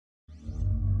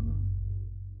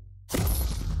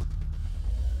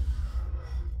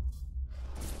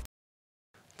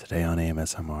Today on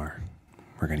AMSMR,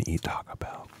 we're going to eat Taco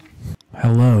Bell.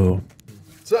 Hello.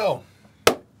 So,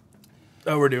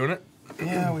 we're doing it?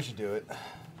 yeah, we should do it.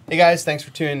 Hey guys, thanks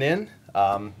for tuning in.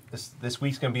 This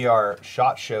week's going to be our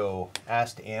SHOT Show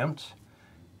Asked Amped.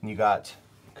 And you got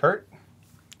Kurt.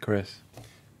 Chris.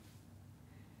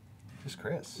 Just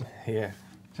Chris. Yeah.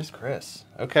 Just Chris.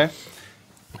 Okay.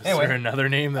 Is there another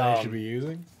name that I um, should be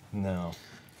using? No.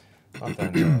 Not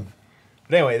that I know of.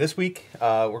 But anyway, this week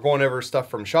we're going over stuff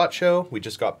from SHOT Show. We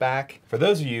just got back. For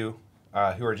those of you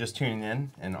who are just tuning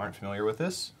in and aren't familiar with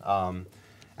this,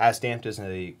 Asked Amped is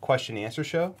a question and answer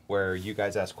show where you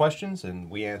guys ask questions and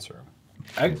we answer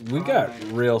them. We got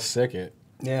real sick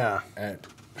Yeah. at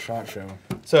SHOT Show.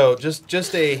 So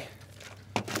just a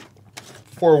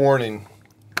forewarning.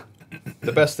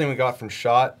 The best thing we got from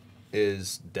SHOT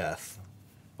is death.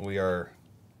 We are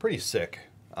pretty sick.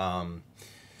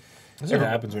 That's what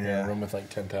happens when you're in a room with like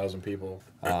 10,000 people.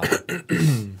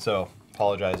 So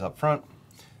apologize up front.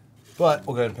 But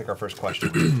we'll go ahead and pick our first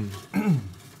question.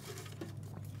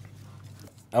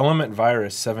 Element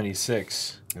Virus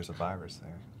 76. There's a virus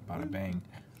there. Bada bang.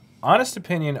 Honest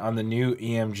opinion on the new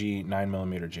EMG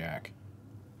 9mm jack.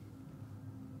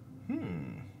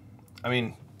 I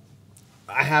mean,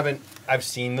 I've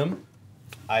seen them.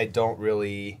 I don't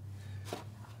really,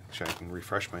 actually I can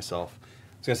refresh myself. I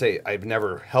was going to say, I've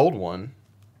never held one.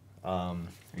 Are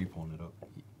you pulling it up?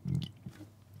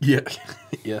 Yeah.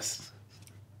 Yes.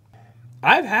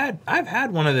 I've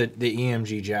had one of the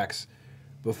EMG jacks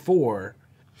before.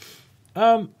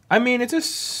 I mean, it's a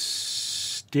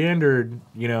standard,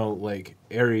 like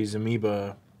Ares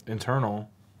Amoeba internal,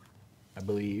 I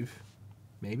believe.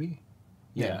 Maybe.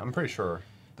 Yeah, I'm pretty sure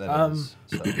that is.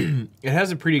 So. It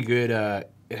has a pretty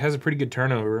good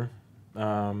turnover.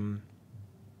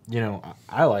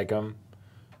 I like them.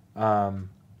 I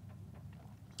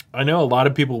know a lot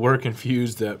of people were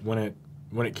confused that when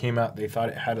it came out, they thought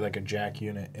it had like a jack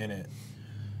unit in it,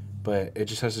 but it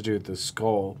just has to do with the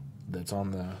skull that's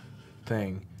on the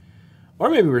thing. Or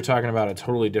maybe we're talking about a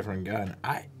totally different gun.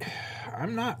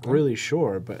 I'm not really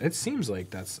sure, but it seems like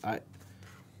that's the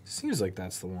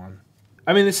one.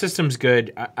 I mean, the system's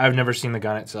good. I've never seen the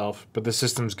gun itself, but the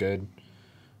system's good.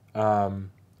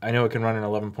 I know it can run an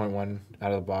 11.1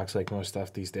 out of the box like most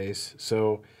stuff these days.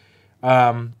 So,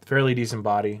 fairly decent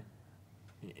body.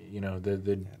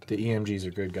 The EMGs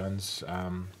are good guns.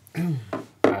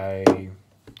 I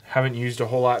haven't used a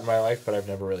whole lot in my life, but I've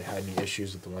never really had any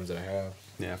issues with the ones that I have.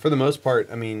 Yeah, for the most part,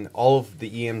 I mean, all of the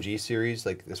EMG series,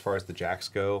 like as far as the jacks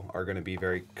go, are going to be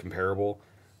very comparable.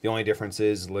 The only difference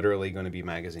is literally going to be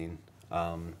magazine.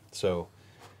 So,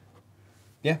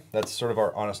 yeah, that's sort of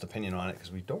our honest opinion on it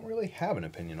because we don't really have an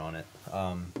opinion on it.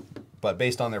 But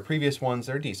based on their previous ones,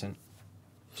 they're decent.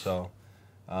 So,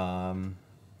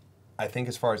 I think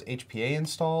as far as HPA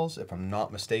installs, if I'm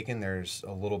not mistaken, there's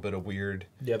a little bit of weird...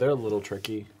 Yeah, they're a little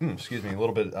tricky. a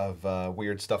little bit of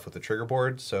weird stuff with the trigger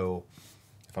board. So,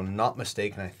 if I'm not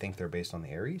mistaken, I think they're based on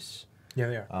the Ares. Yeah,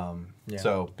 they are. Yeah.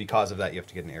 So because of that, you have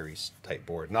to get an Ares type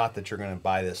board. Not that you're going to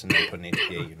buy this and then put an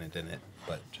HPA unit in it,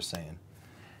 but just saying.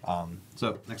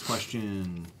 So next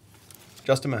question.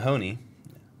 Justin Mahoney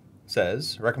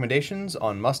says, recommendations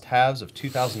on must-haves of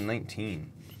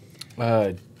 2019.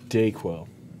 Dayquil.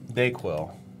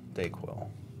 Dayquil.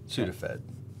 Sudafed.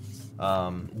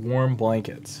 Warm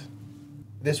blankets.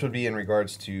 This would be in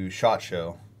regards to SHOT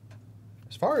Show.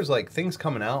 As far as like things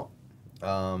coming out,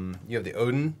 you have the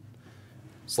Odin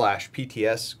 /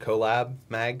 PTS collab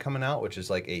mag coming out, which is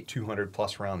like a 200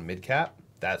 plus round mid cap.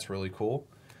 That's really cool.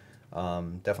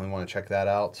 Definitely want to check that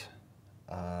out.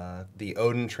 The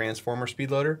Odin Transformer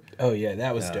speed loader. Oh yeah,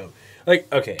 that was dope.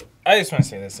 Like, okay, I just want to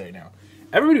say this right now.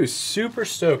 Everybody was super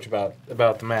stoked about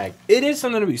the mag. It is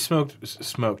something to be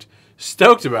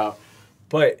stoked about.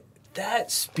 But that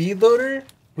speed loader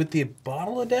with the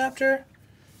bottle adapter,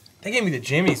 that gave me the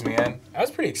jimmies, man. I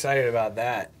was pretty excited about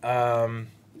that.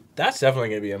 That's definitely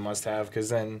going to be a must-have because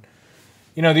then,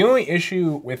 the only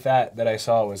issue with that I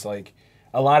saw was like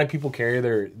a lot of people carry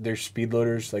their speed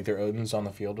loaders, like their Odins, on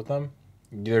the field with them.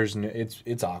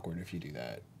 It's awkward if you do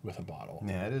that with a bottle.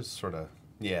 Yeah, it is sort of,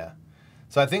 yeah.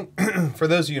 So I think for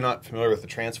those of you not familiar with the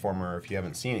Transformer, if you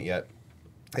haven't seen it yet,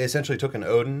 they essentially took an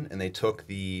Odin and they took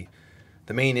the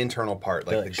main internal part,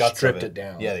 like the guts stripped of it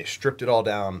down. Yeah, they stripped it all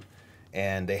down.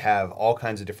 And they have all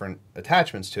kinds of different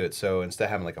attachments to it. So instead of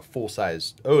having like a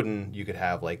full-sized Odin, you could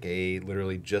have like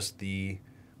literally just the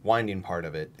winding part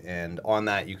of it. And on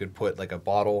that, you could put like a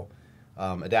bottle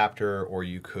adapter, or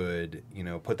you could,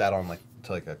 put that on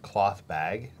to a cloth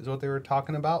bag is what they were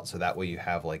talking about. So that way you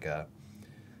have like a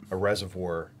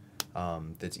reservoir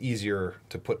that's easier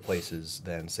to put places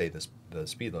than, say, the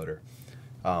speed loader.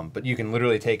 But you can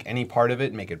literally take any part of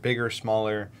it, make it bigger,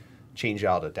 smaller, change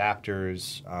out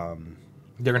adapters.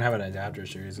 They're gonna have an adapter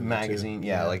series. Magazine,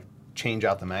 yeah, like change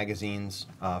out the magazines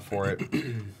for it.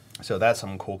 So that's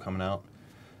something cool coming out.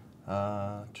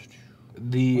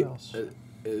 The What else?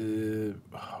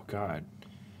 Oh god,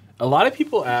 a lot of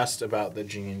people asked about the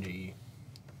G&G,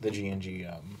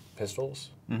 pistols.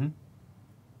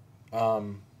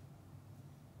 Mm-hmm.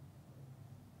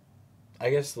 I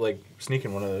guess like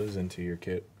sneaking one of those into your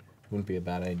kit wouldn't be a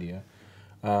bad idea.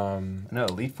 I know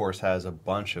Elite Force has a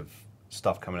bunch of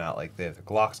stuff coming out. Like they have the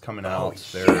Glocks coming out.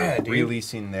 yeah, They're dude.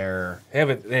 releasing their They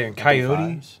have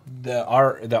Coyote, MP5s. the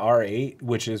R8,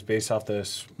 which is based off the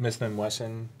Smith and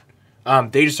Wesson.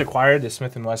 They just acquired the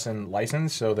Smith and Wesson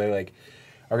license, so they like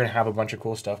are gonna have a bunch of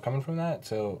cool stuff coming from that.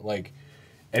 So like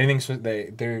anything I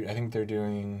think they're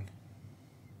doing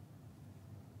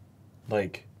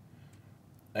like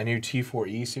a new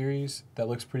T4E series that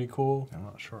looks pretty cool. I'm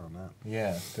not sure on that.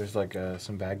 Yeah, there's like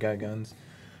some bad guy guns,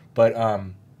 but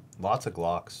Lots of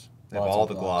Glocks. They have Lots all of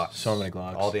the Glocks. Glocks. So many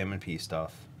Glocks. All the M&P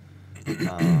stuff. The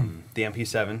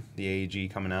MP7, the AEG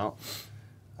coming out.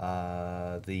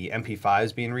 The MP5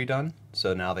 is being redone.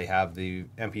 So now they have the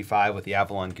MP5 with the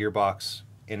Avalon gearbox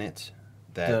in it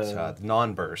that's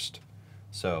non-burst.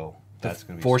 So that's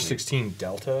going to be 416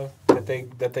 Delta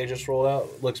that they just rolled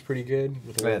out looks pretty good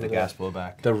with sweet. Yeah, the gas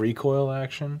blowback. the recoil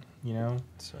action,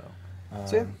 So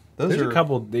So yeah, those there's are a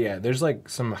couple. Yeah, there's like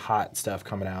some hot stuff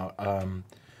coming out.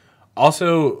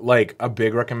 Also, like a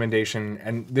big recommendation,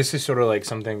 and this is sort of like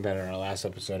something that in our last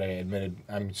episode I admitted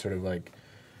I'm sort of like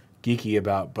geeky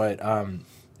about, but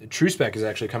TrueSpec is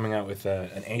actually coming out with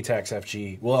an ATAX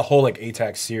FG, well, a whole like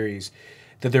ATAX series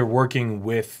that they're working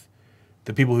with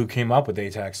the people who came up with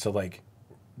ATAX to like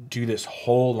do this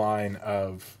whole line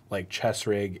of like chest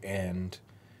rig and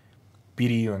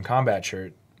BDU and combat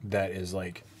shirt that is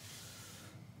like,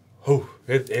 oh,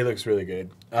 it looks really good.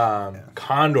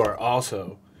 Condor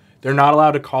also, they're not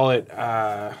allowed to call it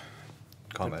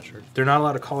combat shirt. they're not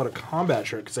allowed to call it a combat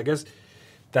shirt because I guess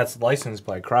that's licensed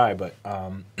by Cry, but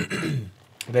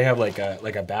they have like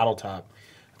a battle top.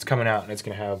 It's coming out and it's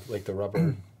gonna have like the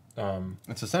rubber.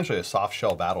 It's essentially a soft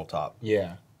shell battle top.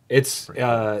 Yeah, it's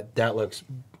that looks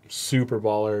super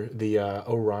baller. The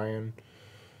Orion,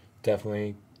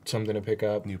 definitely something to pick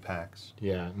up. New packs.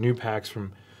 Yeah, new packs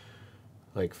from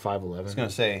like 511. I was gonna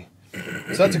say,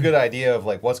 so that's a good idea of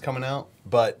like what's coming out.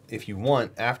 But if you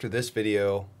want, after this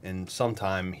video and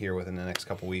sometime here within the next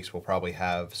couple weeks, we'll probably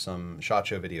have some SHOT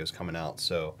Show videos coming out.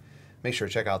 So make sure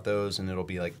to check out those, and it'll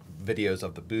be like videos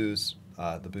of the booths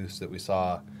that we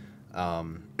saw,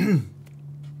 and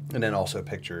then also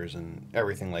pictures and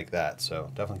everything like that.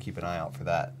 So definitely keep an eye out for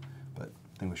that. But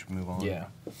I think we should move on. Yeah.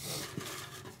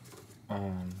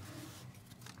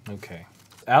 Okay.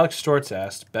 Alex Stortz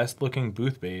asked, best looking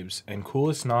booth babes and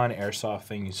coolest non-airsoft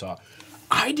thing you saw.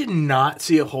 I did not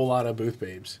see a whole lot of booth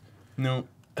babes. No.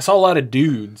 I saw a lot of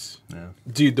dudes. Yeah.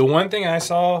 Dude, the one thing I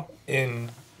saw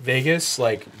in Vegas,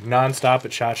 like nonstop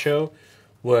at SHOT Show,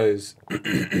 was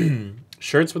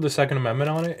shirts with the Second Amendment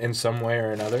on it in some way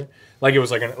or another. Like it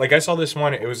was like I saw this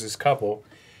one. It was this couple.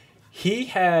 He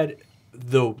had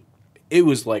it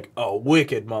was like a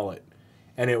wicked mullet,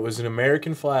 and it was an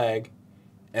American flag.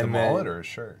 And The mullet or his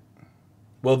shirt?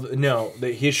 Well, no,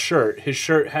 his shirt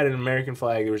had an American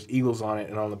flag. There was eagles on it,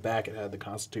 and on the back it had the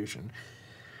Constitution.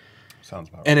 Sounds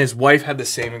about right. And his wife had the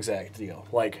same exact deal,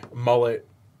 like mullet,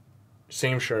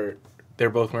 same shirt. They're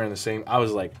both wearing the same. I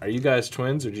was like, "Are you guys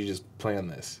twins, or did you just plan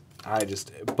this?"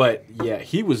 But yeah,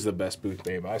 he was the best booth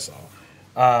babe I saw.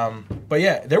 But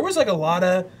yeah, there was a lot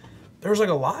of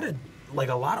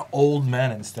old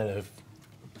men instead of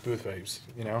booth babes.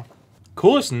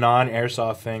 Coolest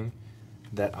non-airsoft thing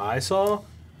that I saw.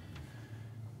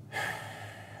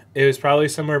 It was probably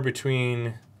somewhere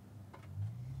between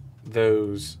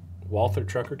those Walther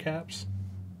trucker caps,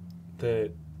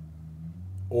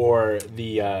 or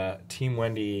the Team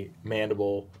Wendy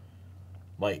mandible,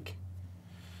 like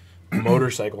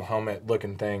motorcycle helmet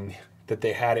looking thing that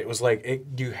they had. It was like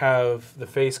you have the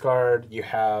face guard, you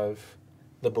have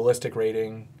the ballistic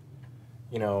rating,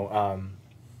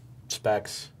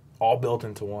 specs, all built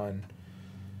into one.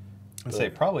 I'd say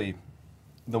probably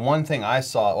the one thing I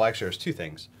saw, well, actually, there's two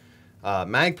things.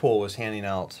 Magpul was handing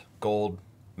out gold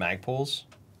Magpuls.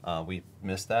 We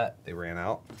missed that. They ran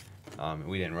out.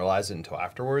 We didn't realize it until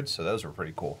afterwards, so those were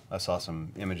pretty cool. I saw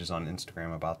some images on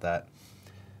Instagram about that.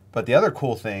 But the other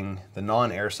cool thing, the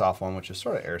non-airsoft one, which is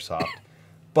sort of airsoft,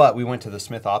 but we went to the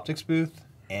Smith Optics booth,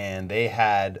 and they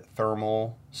had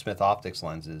thermal Smith Optics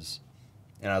lenses.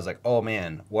 And I was like, oh,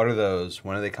 man, what are those?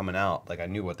 When are they coming out? Like, I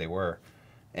knew what they were.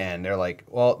 And they're like,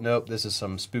 well, nope, this is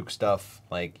some spook stuff.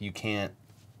 Like, you can't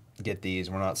get these.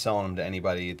 We're not selling them to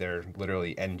anybody. They're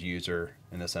literally end user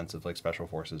in the sense of like special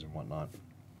forces and whatnot.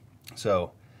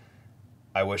 So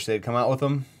I wish they'd come out with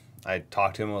them. I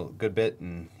talked to him a good bit,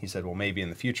 and he said, well, maybe in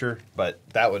the future. But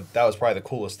that was probably the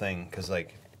coolest thing, because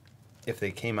like if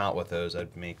they came out with those,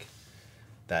 I'd make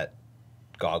that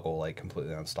goggle like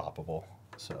completely unstoppable.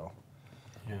 So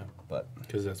Yeah. but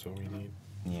Because that's what we need.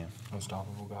 yeah.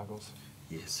 Unstoppable goggles.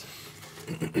 Yes.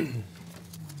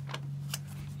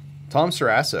 Tom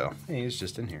Sarasso. Hey, he's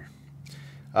just in here.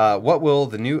 What will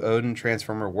the new Odin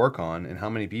transformer work on, and how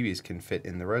many BBs can fit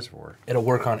in the reservoir? It'll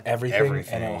work on everything,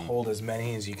 Everything. and it'll hold as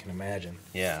many as you can imagine.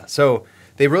 Yeah. So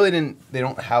they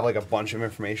don't have like a bunch of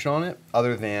information on it,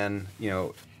 other than, you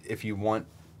know, if you want,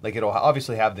 like, it'll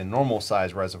obviously have the normal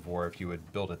size reservoir if you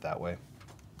would build it that way.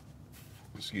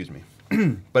 Excuse me.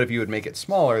 But if you would make it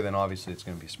smaller, then obviously it's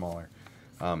going to be smaller.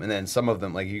 And then some of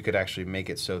them, like, you could actually make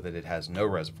it so that it has no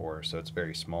reservoir, so it's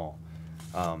very small.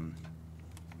 But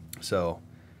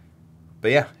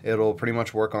yeah, it'll pretty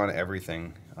much work on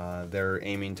everything. They're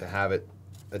aiming to have it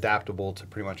adaptable to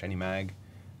pretty much any mag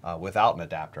without an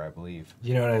adapter, I believe.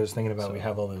 You know what I was thinking about? So- We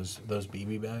have all those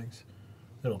BB bags.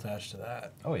 It'll attach to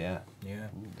that. Oh, yeah. Yeah.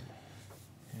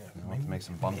 We'll have to make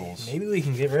some bundles. Maybe we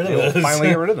can get rid of We'll those. finally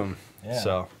get rid of them. Yeah.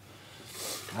 So,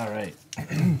 All right.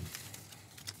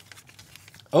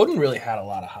 Odin really had a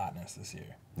lot of hotness this year.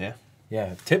 yeah.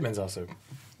 Yeah, Titman's also.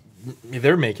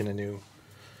 They're making a new.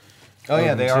 Oh, yeah,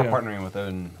 Odin, they are too. partnering with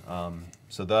Odin.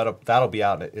 So that'll be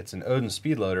out. It's an Odin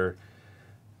speed loader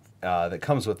that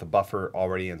comes with the buffer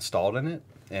already installed in it,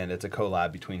 and it's a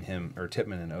collab between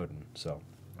Titman and Odin. So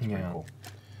it's pretty Yeah. cool.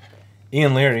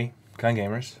 Ian Leary, Gun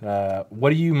Gamers.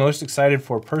 What are you most excited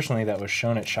for personally that was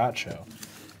shown at SHOT Show?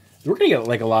 We're gonna get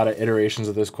like a lot of iterations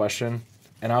of this question,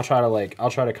 and I'll try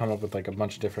to come up with like a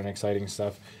bunch of different exciting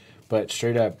stuff. But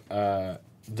straight up,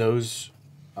 those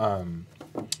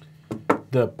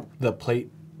the plate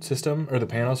system or the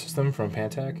panel system from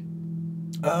Pantech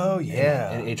Oh,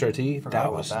 yeah. and HRT, Forgot that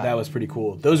about was that. that was pretty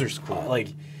cool. Those are cool. Like,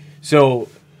 so,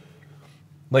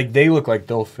 like they look like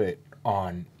they'll fit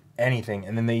on anything,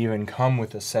 and then they even come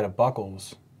with a set of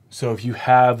buckles. So if you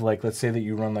have like, let's say that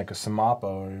you run like a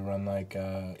Samapo, or you run like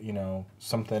you know,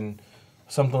 something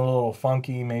a little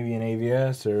funky, maybe an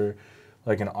AVS or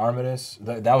like an Armitage.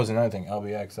 That was another thing.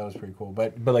 LBX, that was pretty cool.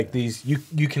 But like these,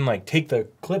 you can like take the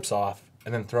clips off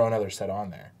and then throw another set on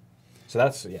there. So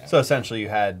that's So essentially, you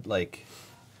had like,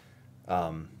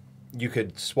 you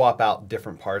could swap out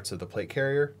different parts of the plate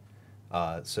carrier,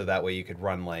 so that way you could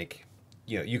run like,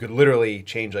 you know, you could literally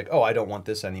change like, oh, I don't want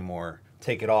this anymore.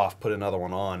 Take it off, put another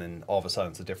one on, and all of a sudden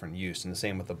it's a different use. And the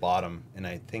same with the bottom. And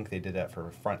I think they did that for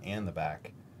the front and the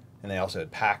back. And they also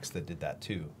had packs that did that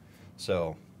too.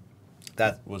 So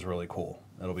that was really cool.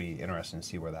 It'll be interesting to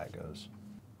see where that goes.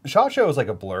 SHOT Show was like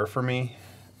a blur for me.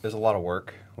 There's a lot of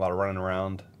work, a lot of running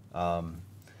around. I'm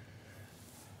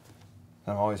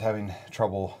always having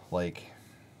trouble like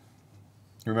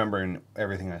remembering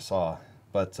everything I saw.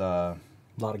 But a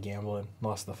lot of gambling.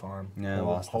 Lost the farm. Yeah, whole,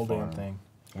 lost the whole damn farm. thing.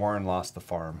 Warren lost the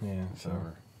farm. Yeah, It's so-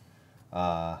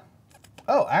 over.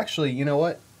 Oh, actually, you know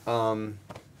what?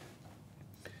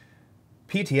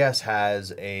 PTS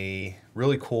has a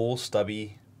really cool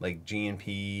stubby like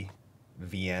GNP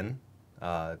VN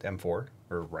M4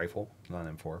 or rifle, not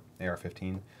M4,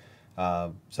 AR-15.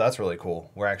 So that's really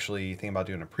cool. We're actually thinking about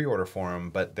doing a pre-order for them,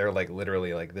 but they're like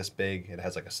literally like this big. It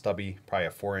has like a stubby, probably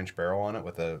a 4-inch barrel on it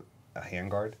with a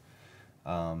handguard.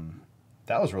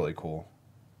 That was really cool.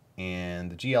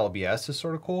 And the GLBS is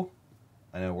sort of cool.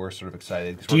 I know we're sort of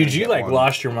excited. 'cause we're Dude, gonna you get like one.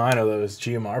 lost your mind of those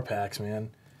GMR packs, man.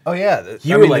 Oh yeah,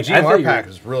 You were like- the I thought GMR you were- pack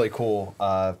is really cool.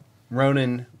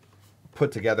 Ronan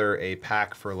put together a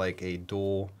pack for like a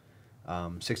dual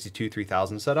 62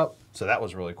 3000 setup, so that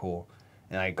was really cool.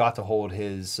 And I got to hold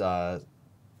his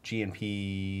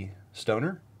GNP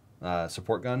Stoner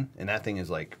support gun, and that thing is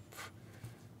like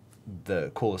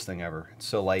the coolest thing ever. It's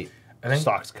so light. I think-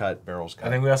 Stocks cut, barrels cut. I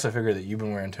think we also figured that you've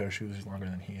been wearing toe shoes longer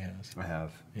than he has. I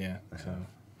have. Yeah. So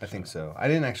I think so. I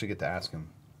didn't actually get to ask him.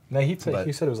 no, he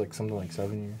But- said it was like something like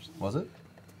 7 years. Was it?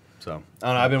 So, I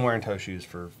don't know. I've been wearing toe shoes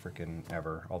for freaking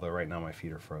ever. Although right now my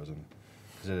feet are frozen.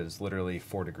 Because it is literally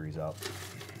 4 degrees out.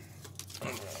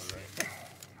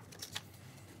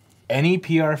 Any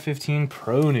PR-15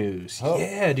 Pro news? Oh.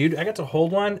 Yeah, dude. I got to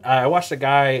hold one. I watched a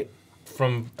guy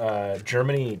from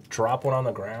Germany drop one on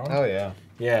the ground. Oh, yeah.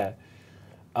 Yeah.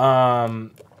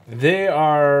 They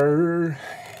are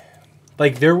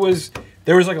like there was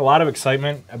like a lot of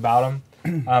excitement about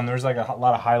them. There was like a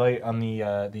lot of highlight on the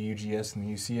UGS and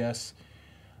the UCS.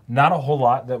 Not a whole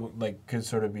lot that like could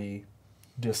sort of be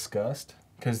discussed,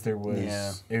 because there was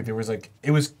Yeah. there was like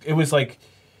it was like,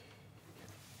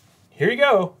 here you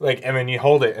go, like, and then you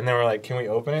hold it, and they were like, can we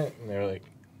open it? And they were like,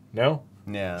 no.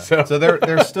 Yeah. So- So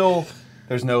there's still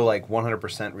there's no like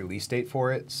 100% release date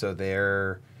for it. So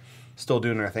they're still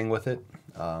doing their thing with it.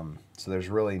 So there's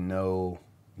really no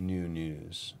new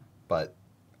news, but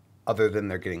other than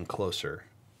they're getting closer.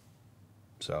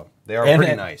 So they are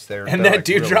pretty nice. They're that like,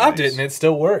 dude really dropped nice. it, and it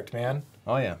still worked, man.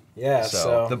 Oh yeah. Yeah,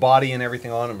 so- the body and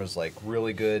everything on them was like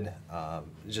really good.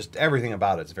 Just everything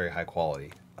about it's very high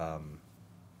quality.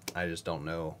 I just don't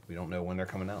know. We don't know when they're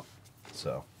coming out.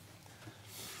 So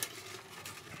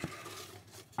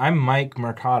I'm Mike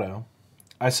Mercado.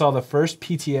 I saw the first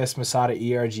PTS Masada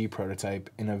ERG prototype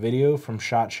in a video from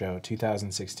SHOT Show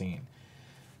 2016.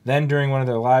 Then, during one of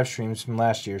their live streams from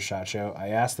last year's SHOT Show, I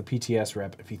asked the PTS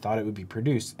rep if he thought it would be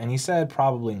produced, and he said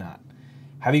probably not.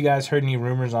 Have you guys heard any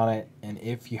rumors on it? And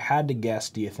if you had to guess,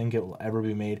 do you think it will ever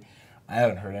be made? I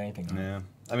haven't heard anything on it. yeah.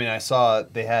 I mean, I saw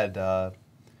they had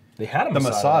They had a the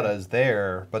Masada. Masadas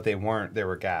there, but they weren't. They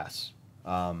were gas.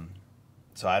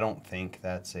 So I don't think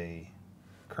that's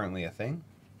currently a thing.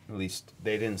 At least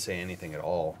they didn't say anything at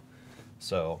all.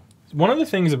 So One of the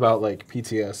things about like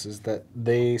PTS is that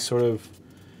they sort of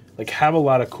like have a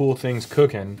lot of cool things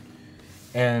cooking,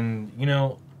 and you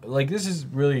know, like this is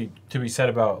really to be said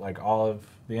about like all of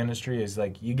the industry is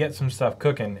like you get some stuff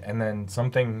cooking and then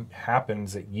something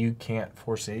happens that you can't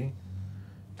foresee,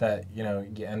 that you know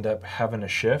you end up having a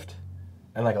shift,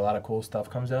 and like a lot of cool stuff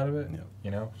comes out of it. Yeah.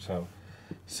 You know,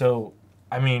 so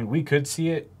I mean we could see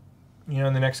it, you know,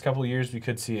 in the next couple of years we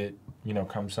could see it, you know,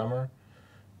 come summer.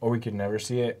 Or we could never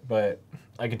see it, but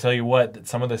I can tell you what, that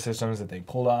some of the systems that they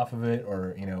pulled off of it,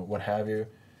 or you know, what have you,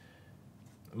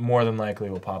 more than likely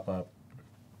will pop up.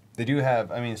 they do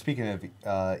have. I mean, speaking of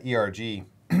ERG,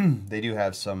 they do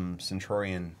have some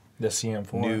Centurion The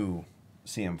CM4. new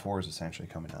CM4s essentially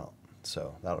coming out.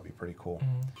 So that'll be pretty cool.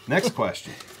 Next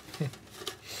question.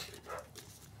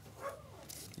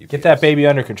 Get that baby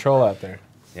under control out there.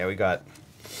 Yeah, we got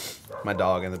my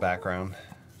dog in the background.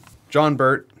 John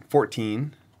Burt,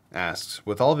 14, asks,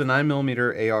 with all the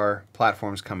 9mm AR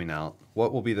platforms coming out,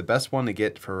 what will be the best one to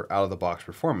get for out-of-the-box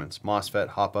performance? MOSFET,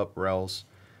 hop-up, rails.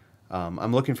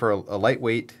 I'm looking for a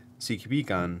lightweight CQB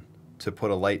gun to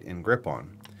put a light and grip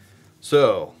on.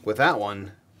 So, with that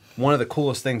one of the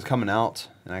coolest things coming out,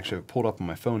 and actually I pulled up on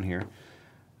my phone here,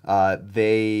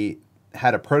 they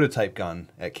had a prototype gun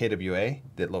at KWA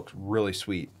that looked really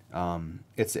sweet.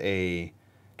 It's a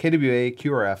KWA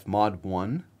QRF Mod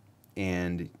 1,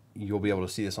 and you'll be able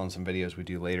to see this on some videos we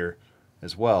do later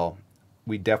as well.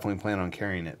 We definitely plan on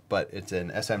carrying it, but it's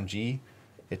an SMG.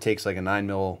 It takes like a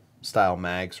 9mm style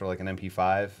mag, sort of like an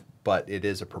MP5, but it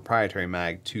is a proprietary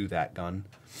mag to that gun.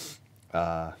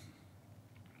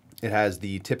 It has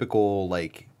the typical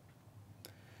like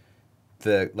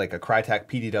a Crytek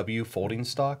PDW folding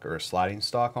stock or a sliding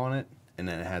stock on it, and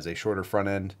then it has a shorter front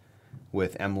end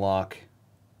with M-lock,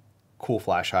 cool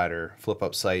flash hider, flip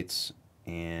up sights,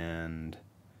 and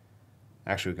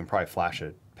actually we can probably flash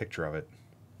a picture of it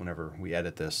whenever we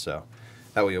edit this, so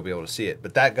that way you'll be able to see it.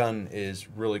 But that gun is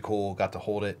really cool. Got to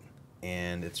hold it,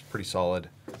 and it's pretty solid.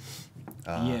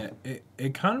 Yeah,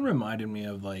 it kind of reminded me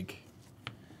of like,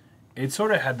 it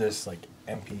sort of had this like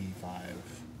MP5.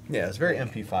 Yeah, it's very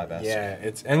MP5-esque.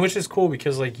 Yeah, and which is cool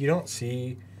because like you don't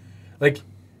see, like,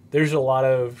 there's a lot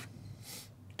of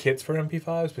kits for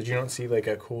MP5s, but you don't see like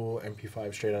a cool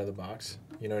MP5 straight out of the box.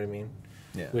 You know what I mean?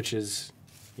 Yeah. Which is,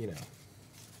 you know,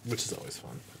 which is always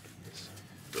fun.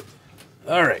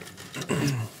 All right.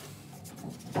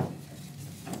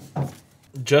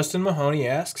 Justin Mahoney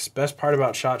asks, best part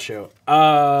about SHOT Show.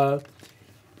 How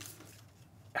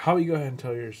about you go ahead and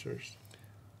tell yours first?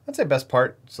 I'd say best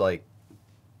part is like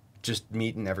just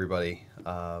meeting everybody.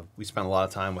 We spent a lot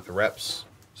of time with the reps,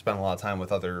 spent a lot of time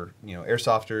with other, you know,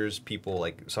 airsofters, people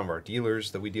like some of our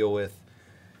dealers that we deal with.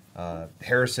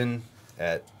 Harrison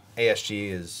at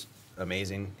ASG is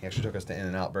amazing. He actually took us to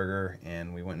In-N-Out Burger,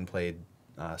 and we went and played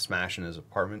Smash in his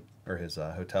apartment or his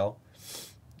hotel,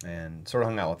 and sort of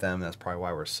hung out with them. That's probably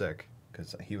why we're sick,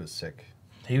 because he was sick.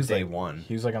 He was day like, one.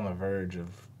 He was like on the verge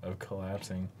of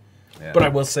collapsing. Yeah. But I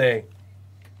will say,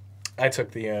 I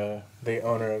took the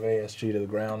owner of ASG to the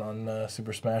ground on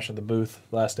Super Smash at the booth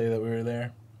last day that we were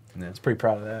there. Yeah. I was pretty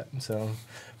proud of that. So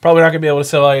probably not gonna be able to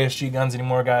sell ASG guns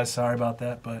anymore, guys. Sorry about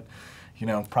that, but you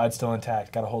know, pride's still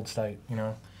intact. Got to hold tight, you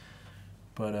know.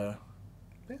 But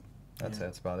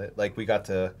That's about it. Like, we got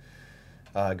to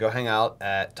go hang out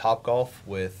at Top Golf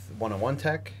with 101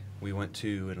 Tech. We went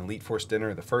to an Elite Force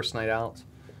dinner the first night out.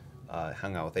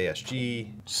 Hung out with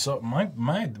ASG. so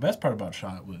the best part about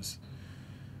SHOT was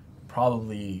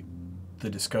probably the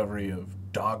discovery of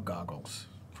dog goggles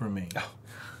for me.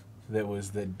 That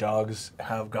was that dogs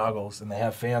have goggles and they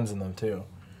have fans in them too.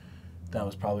 That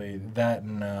was probably that,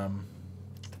 and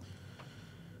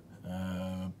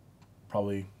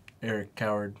probably Eric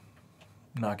Coward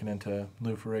knocking into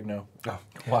Lou Ferrigno,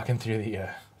 walking through the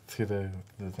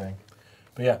thing.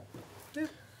 But yeah.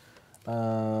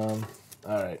 All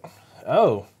right.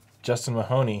 Oh, Justin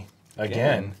Mahoney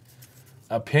again.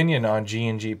 Opinion on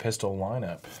G&G pistol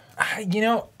lineup. I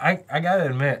gotta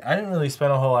admit, I didn't really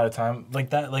spend a whole lot of time like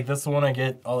that. Like, that's the one I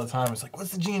get all the time. It's like,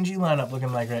 what's the G&G lineup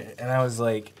looking like? Right? And I was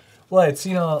like, well, I'd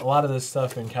seen a lot of this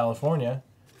stuff in California,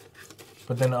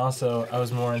 but then also I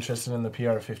was more interested in the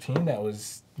PR-15 that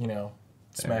was,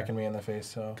 smacking me in the face.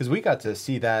 So because we got to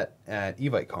see that at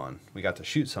EviteCon, we got to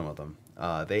shoot some of them.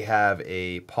 They have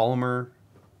a polymer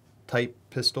type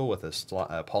pistol with a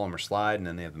polymer slide, and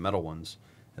then they have the metal ones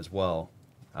as well.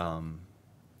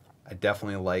 I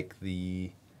definitely like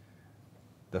the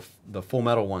full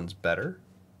metal ones better.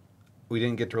 We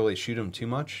didn't get to really shoot them too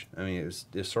much. I mean,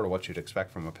 it's sort of what you'd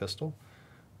expect from a pistol.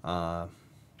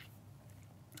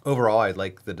 Overall, I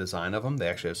like the design of them. They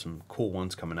actually have some cool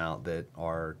ones coming out that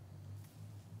are,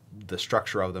 the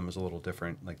structure of them is a little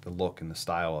different, like the look and the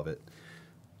style of it.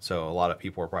 So a lot of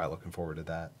people are probably looking forward to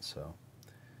that. So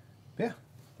yeah,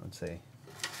 I'd say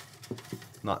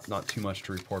not too much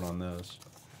to report on those.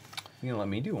 You gonna let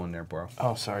me do one there, bro?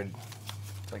 Oh, sorry.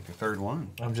 It's like the third one.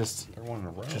 I'm just Third one in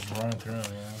a row. just running through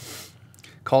them,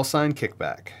 Call sign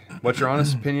kickback. What's your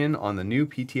honest opinion on the new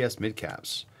PTS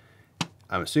midcaps?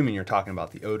 I'm assuming you're talking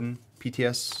about the Odin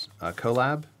PTS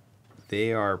collab.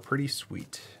 They are pretty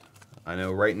sweet. I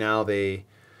know right now they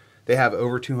have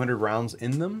over 200 rounds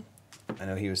in them. I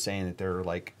know he was saying that they're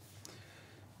like,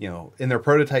 in their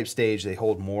prototype stage, they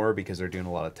hold more because they're doing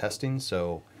a lot of testing.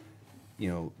 So,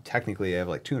 technically they have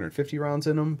like 250 rounds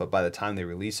in them, but by the time they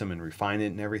release them and refine it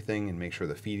and everything and make sure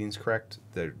the feeding's correct,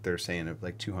 they're saying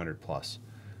like 200 plus.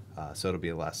 So it'll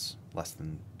be less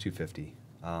than 250.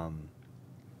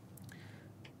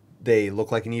 They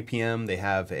look like an EPM. They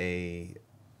have a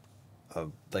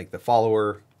like the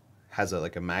follower has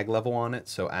a mag level on it.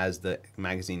 So as the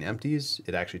magazine empties,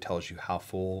 it actually tells you how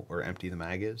full or empty the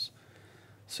mag is.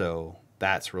 So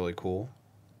that's really cool.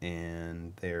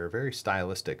 And they're very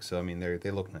stylistic. So, I mean,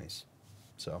 they look nice.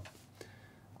 So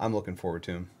I'm looking forward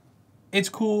to them. It's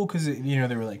cool because,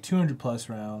 they were like 200 plus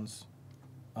rounds.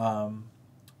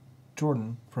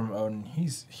 Jordan from Odin,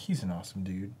 he's an awesome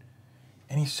dude.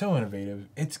 And he's so innovative.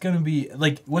 It's going to be,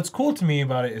 like, what's cool to me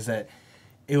about it is that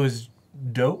it was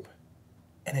dope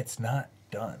and it's not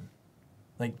done.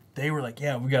 Like, they were like,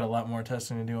 yeah, we got a lot more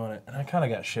testing to do on it. And I kind of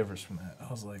got shivers from that. I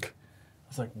was like,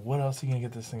 what else are you going to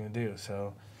get this thing to do?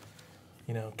 So,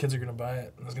 kids are going to buy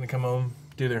it. It's going to come home,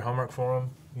 do their homework for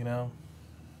them,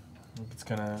 It's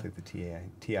going to... It's like the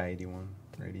TI-81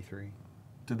 or 83.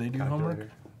 Did they do homework?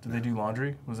 Did they do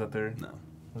laundry? Was that their... No.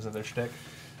 Was that their shtick?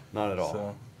 Not at all.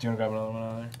 So, do you want to grab another one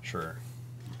out of there? Sure.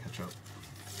 Catch up.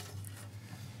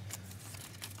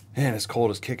 Man, it's cold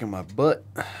as kicking my butt.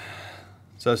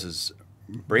 So this is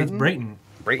Brayton? That's Brayton.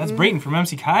 Brayton? That's Brayton from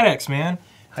MC Kydex, man.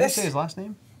 How do you say his last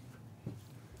name?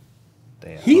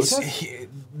 He's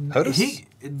Hodis?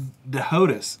 The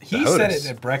Hodis. He Hodis. said it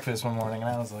at breakfast one morning, and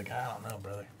I was like, I don't know,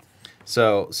 brother.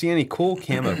 So, see any cool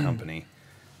camo company?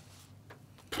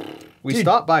 We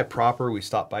stopped by Proper. We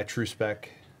stopped by True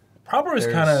Spec. Proper was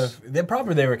kind of... They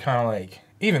were kind of like...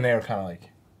 Even they were kind of like...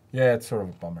 Yeah, it's sort of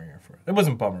a bummer here for it. It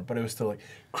wasn't a bummer, but it was still like...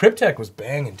 Cryptek was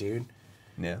banging, dude.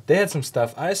 Yeah. They had some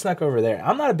stuff. I snuck over there.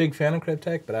 I'm not a big fan of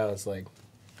Cryptek, but I was like...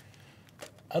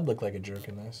 I'd look like a jerk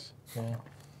in this. Yeah.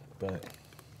 But...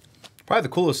 Probably the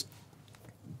coolest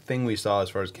thing we saw as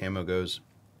far as camo goes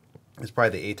is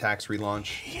probably the ATAX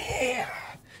relaunch. Yeah.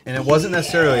 And it wasn't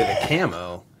necessarily the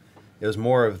camo. It was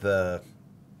more of the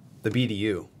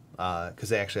BDU. Because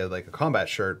they actually had like a combat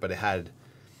shirt, but it had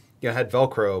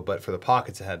Velcro, but for the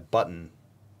pockets it had buttons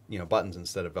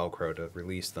instead of Velcro to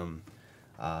release them.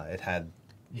 It had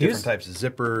different types of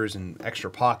zippers and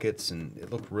extra pockets, and it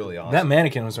looked really awesome. That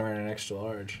mannequin was wearing an extra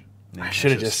large. Yeah, I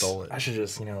should have just stole it. I should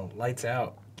just lights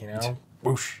out.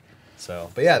 Whoosh.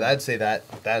 So, but yeah, I'd say that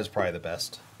is probably the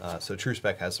best. So True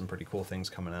Spec has some pretty cool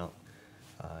things coming out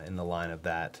in the line of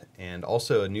that, and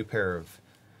also a new pair of.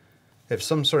 They have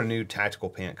some sort of new tactical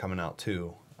pant coming out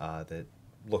too that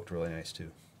looked really nice too.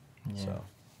 Yeah. So,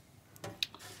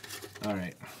 all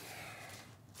right.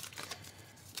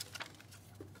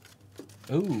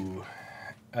 Ooh,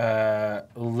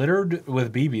 Littered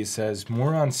with BBs says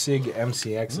more on SIG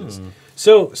MCXs.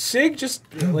 So SIG just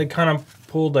kind of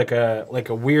pulled like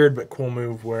a weird but cool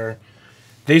move where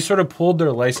they sort of pulled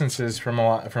their licenses from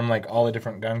all the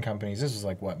different gun companies. This was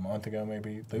like what, a month ago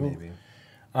maybe.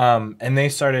 And they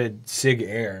started SIG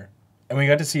Air, and we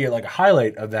got to see like a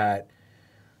highlight of that.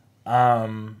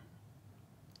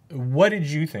 What did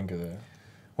you think of that?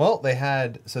 Well, they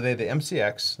had the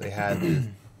MCX, they had the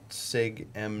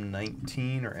SIG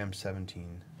M19 or M17,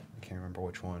 I can't remember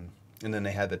which one, and then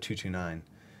they had the 229.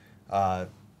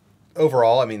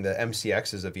 Overall, I mean, the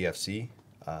MCX is a VFC,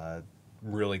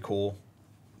 really cool.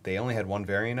 They only had one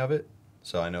variant of it,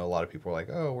 so I know a lot of people are like,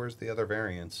 oh, where's the other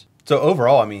variants? So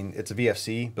overall, I mean, it's a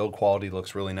VFC. Build quality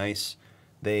looks really nice.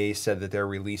 They said that they're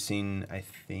releasing, I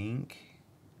think,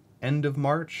 end of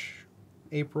March,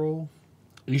 April.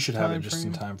 You should have it Time just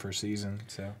in frame? time for season.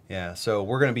 So Yeah, so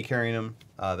we're going to be carrying them.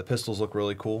 The pistols look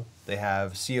really cool. They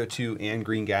have CO2 and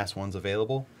green gas ones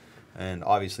available, and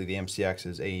obviously the MCX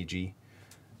is AEG.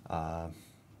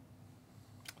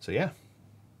 So yeah,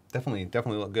 definitely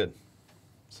look good.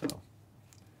 So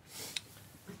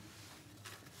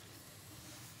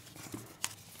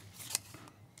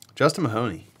Justin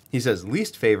Mahoney, he says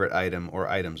least favorite item or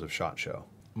items of SHOT Show.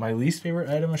 my least favorite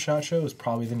item of SHOT Show was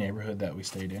probably the neighborhood that we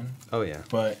stayed in. Oh yeah,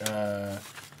 But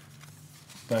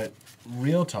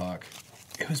real talk,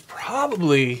 it was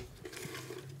probably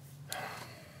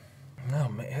no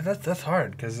man. That's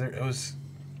hard because it was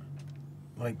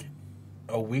like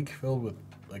a week filled with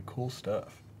like cool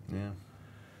stuff. yeah,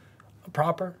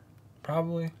 Proper,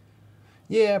 probably.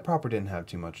 yeah. Proper didn't have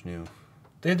too much new.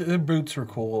 The boots were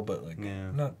cool, but like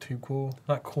Yeah. not too cool,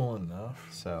 not cool enough.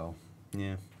 So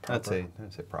yeah, Proper.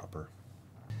 I'd say proper.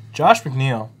 Josh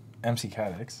McNeil, MC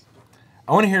Cadix.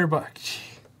 I want to hear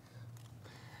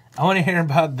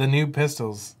about the new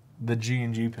pistols, the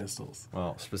G&G pistols.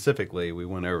 Well, specifically, we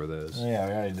went over those Yeah,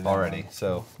 we already did that already. one.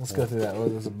 So Let's go through that.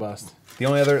 What was a bust? the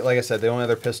only other, like I said, the only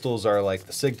other pistols are like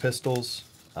the SIG pistols,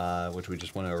 which we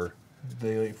just went over.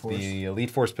 The Elite Force. The Elite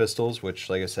Force pistols, which,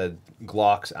 like I said,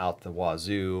 Glocks out the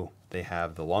wazoo. They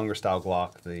have the longer style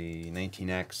Glock, the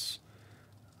 19X,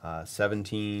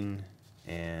 17,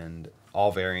 and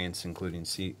all variants, including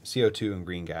CO2 and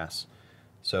green gas.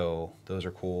 So those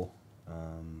are cool.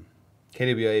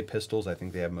 KWA pistols, I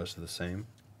think they have most of the same,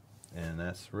 and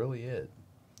that's really it.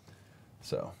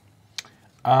 So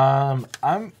I'm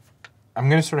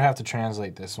gonna sort of have to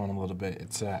translate this one a little bit.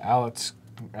 It's Alex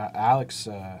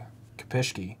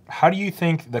Kapishki. How do you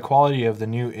think the quality of the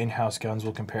new in-house guns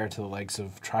will compare to the likes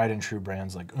of tried and true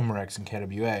brands like Umarex and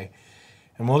KWA?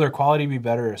 And will their quality be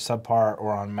better, subpar,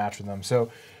 or on match with them?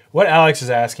 So what Alex is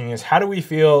asking is, how do we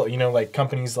feel, like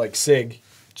companies like SIG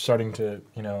starting to,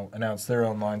 announce their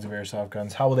own lines of airsoft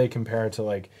guns, how will they compare to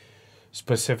like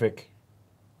specific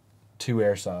to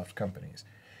airsoft companies?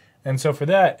 And so for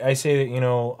that, I say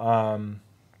that,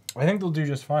 I think they'll do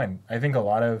just fine. I think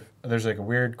there's like a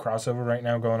weird crossover right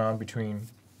now going on between,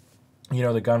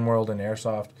 the gun world and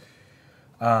airsoft.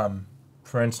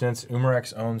 For instance,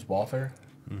 Umarex owns Walther.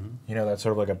 mm-hmm. That's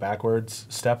sort of like a backwards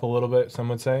step a little bit, some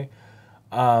would say.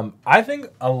 I think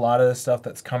a lot of the stuff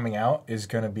that's coming out is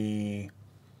going to be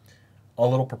a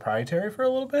little proprietary for a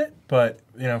little bit, but,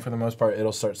 for the most part,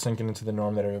 it'll start sinking into the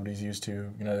norm that everybody's used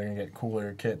to. They're going to get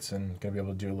cooler kits and going to be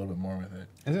able to do a little bit more with it.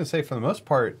 I was going to say, for the most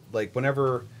part, like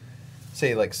whenever,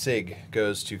 say, like SIG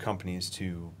goes to companies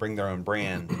to bring their own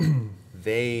brand,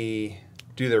 they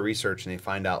do their research and they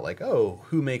find out, like, oh,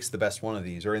 who makes the best one of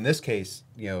these? Or in this case,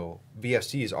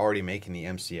 VFC is already making the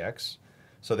MCX.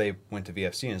 So they went to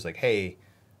VFC and was like, hey,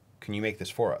 can you make this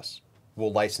for us?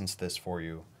 We'll license this for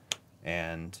you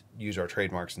and use our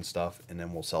trademarks and stuff, and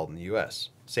then we'll sell it in the U.S.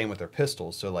 Same with their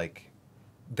pistols. So, like,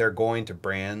 they're going to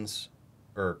brands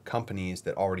or companies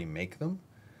that already make them.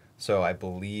 So I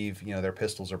believe, their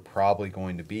pistols are probably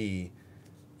going to be,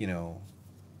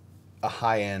 a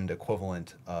high-end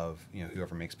equivalent of,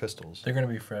 whoever makes pistols. They're going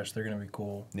to be fresh. They're going to be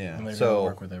cool. Yeah. And they're So going to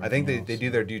work with I think everything they else. do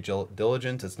their due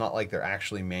diligence. It's not like they're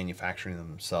actually manufacturing them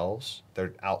themselves. They're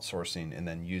outsourcing and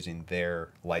then using their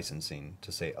licensing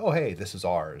to say, oh, hey, this is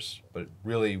ours. But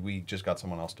really, we just got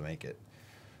someone else to make it.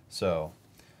 So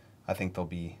I think they'll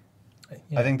be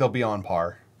on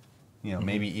par,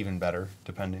 maybe even better,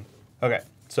 depending. Okay.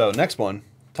 So next one,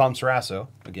 Tom Sarasso,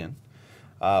 again.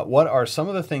 What are some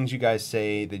of the things you guys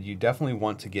say that you definitely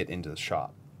want to get into the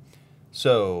shop?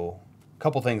 So, a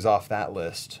couple things off that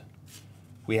list.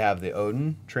 We have the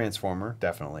Odin Transformer,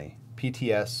 definitely.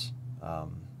 PTS,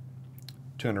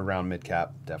 200 round mid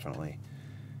cap, definitely.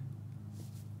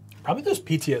 Probably those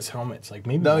PTS helmets. Like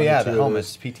maybe. No, one or yeah, two the of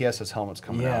helmets. PTS has helmets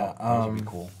coming out. Those would be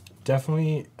cool.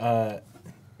 Definitely,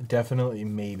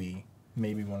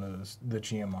 maybe one of those, the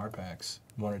GMR packs,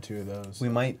 one or two of those. We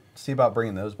might see about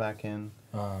bringing those back in.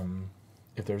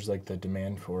 If there's like the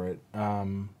demand for it.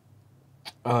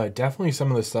 Definitely some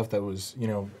of the stuff that was,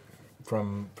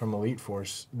 from Elite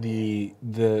Force. The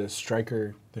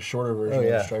Striker, the shorter version of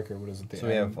the Striker. What is it? So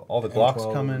we have all the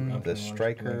Glocks coming, the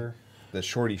Striker, the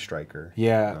Shorty Striker.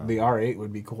 Yeah, the R8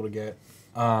 would be cool to get.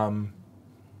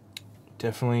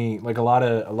 Definitely, like a lot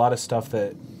of stuff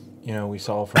that we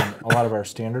saw from a lot of our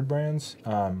standard brands.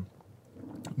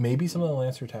 Maybe some of the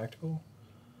Lancer Tactical.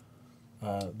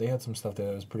 They had some stuff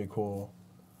that was pretty cool.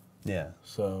 Yeah.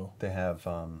 So they have,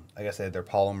 I guess they had their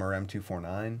polymer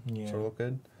M249. Yeah. Sort of look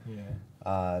good.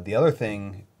 Yeah. The other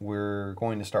thing, we're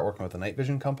going to start working with a night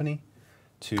vision company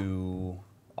to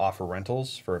offer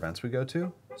rentals for events we go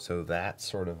to. So that's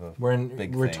sort of a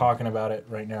big we're thing. talking about it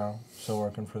right now. Still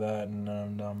working for that,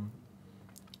 and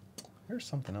there's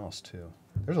something else too.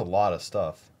 There's a lot of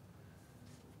stuff,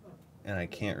 and I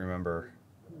can't remember.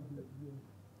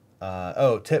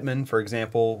 Tippmann, for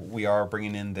example, we are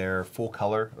bringing in their full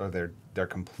color or their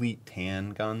complete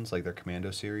tan guns, like their Commando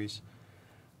series.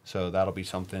 So that'll be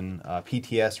something.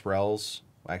 PTS Rels,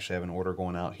 I actually have an order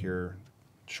going out here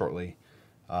shortly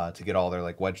to get all their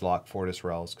like wedge lock Fortis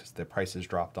Rels because the prices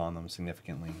dropped on them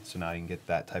significantly. So now you can get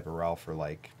that type of Rel for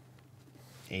like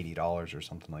 $80 or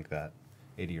something like that,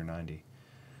 80 or 90.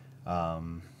 I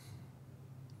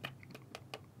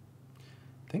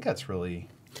think that's really.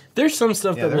 There's some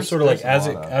stuff that we'll sort of like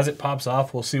as it pops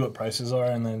off, we'll see what prices are,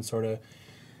 and then sort of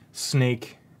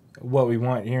snake what we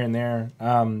want here and there.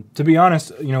 To be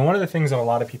honest, one of the things that a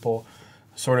lot of people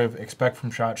sort of expect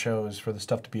from SHOT Show is for the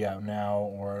stuff to be out now,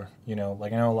 or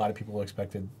like I know a lot of people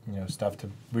expected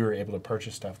we were able to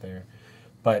purchase stuff there,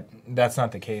 but that's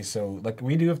not the case. So like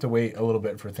we do have to wait a little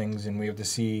bit for things, and we have to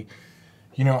see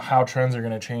how trends are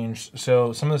going to change.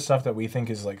 So some of the stuff that we think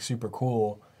is like super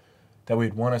cool that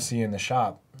we'd want to see in the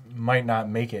shop might not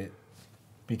make it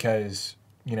because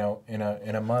in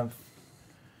a month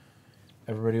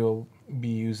everybody will be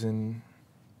using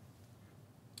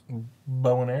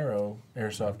bow and arrow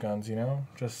airsoft guns,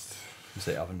 just You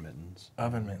say oven mittens.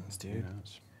 Oven mittens, dude.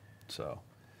 So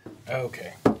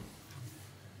okay,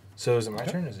 so is it my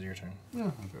turn or is it your turn?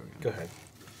 yeah, Go ahead.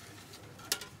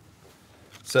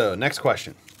 So next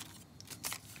question,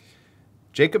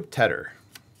 Jacob Tedder.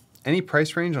 Any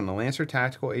price range on the Lancer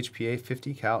Tactical HPA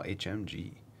 50 cal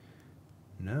HMG?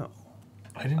 No.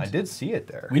 I did see it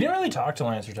there. We didn't really talk to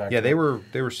Lancer Tactical. Yeah,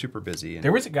 they were super busy.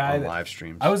 There was a guy on that live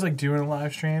streams. I was like doing a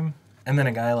live stream, and then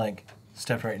a guy like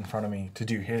stepped right in front of me to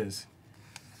do his,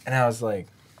 and I was like,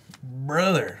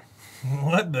 "Brother,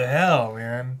 what the hell,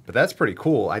 man?" But that's pretty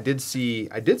cool. I did see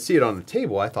it on the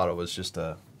table. I thought it was just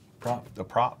a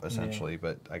prop essentially,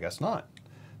 but I guess not.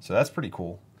 So that's pretty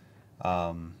cool.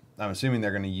 I'm assuming they're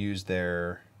going to use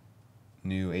their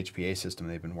new HPA system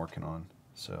they've been working on.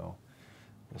 So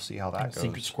we'll see how that goes.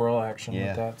 Secret squirrel action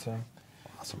with that. So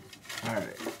awesome. all right.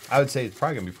 I would say it's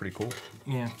probably going to be pretty cool.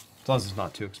 Yeah. As long as it's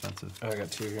not too expensive. Oh, I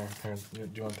got two here. Do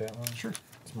you want that one? Sure.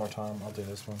 It's more time. I'll do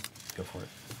this one. Go for it.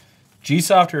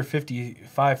 G-Software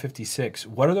 5556.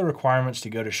 What are the requirements to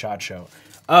go to SHOT Show?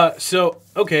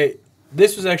 Okay,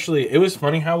 this was it was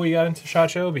funny how we got into SHOT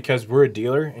Show because we're a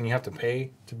dealer and you have to pay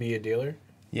to be a dealer.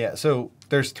 Yeah, so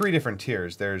there's 3 different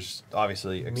tiers. There's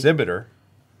obviously exhibitor,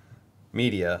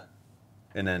 media,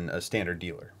 and then a standard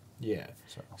dealer. Yeah.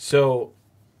 So,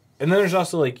 and then there's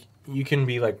also like, you can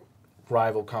be like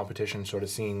rival competition sort of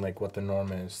seeing like what the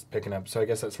norm is picking up. So I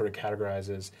guess that sort of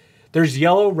categorizes. There's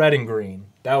yellow, red, and green.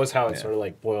 That was how it sort of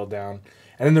like boiled down.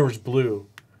 And then there was blue,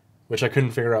 which I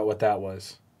couldn't figure out what that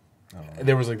was. Oh.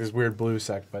 There was like this weird blue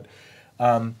sect. But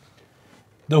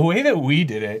the way that we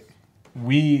did it,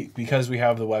 because we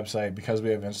have the website, because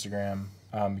we have Instagram,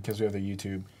 because we have the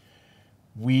YouTube,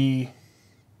 we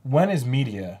went as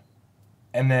media,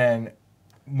 and then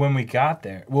when we got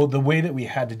there, the way that we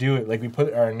had to do it, like we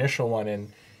put our initial one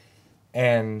in,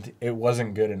 and it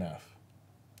wasn't good enough.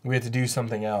 We had to do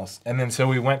something else, and then so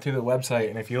we went through the website,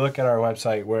 and if you look at our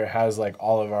website where it has like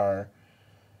all of our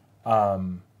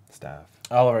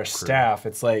staff,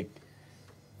 it's like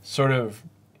sort of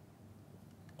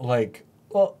like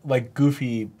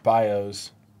goofy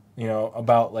bios,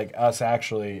 about like us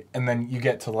actually, and then you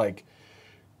get to like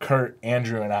Kurt,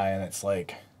 Andrew, and I, and it's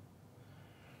like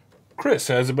Chris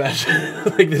has a bunch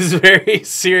like this very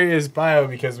serious bio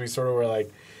because we sort of were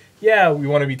like, yeah, we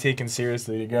want to be taken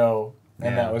seriously to go,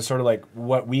 and that was sort of like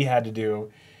what we had to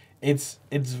do. It's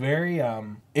very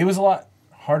it was a lot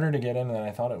harder to get in than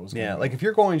I thought it was. Yeah, like if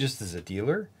you're going just as a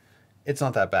dealer, it's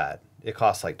not that bad. It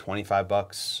costs like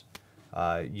 $25.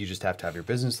 You just have to have your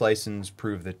business license,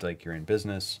 prove that like you're in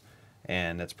business,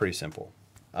 and that's pretty simple.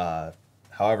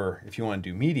 However, if you want to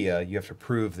do media, you have to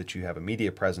prove that you have a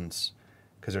media presence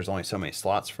because there's only so many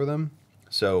slots for them.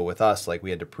 So with us, like we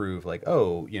had to prove like,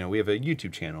 oh, we have a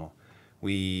YouTube channel,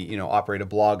 We, you know, operate a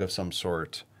blog of some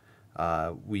sort.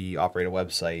 We operate a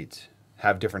website,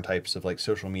 have different types of like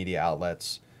social media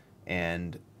outlets,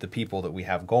 and the people that we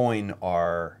have going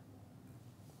are,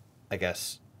 I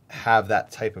guess, have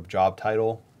that type of job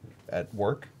title at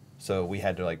work. So we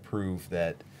had to like prove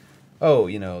that, oh,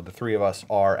 you know, the three of us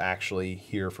are actually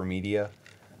here for media.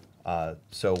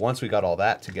 So once we got all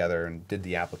that together and did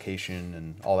the application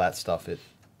and all that stuff, it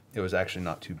was actually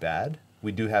not too bad.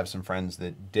 We do have some friends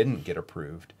that didn't get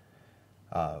approved,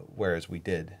 whereas we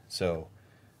did. So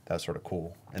that's sort of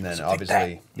cool. And then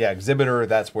obviously, yeah, exhibitor,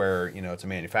 that's where, you know, it's a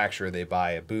manufacturer. They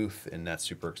buy a booth and that's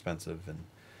super expensive and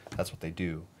that's what they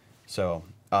do. So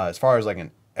as far as like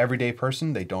an everyday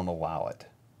person, they don't allow it.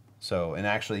 So, and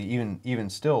actually even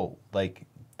still, like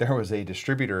there was a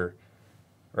distributor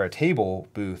or a table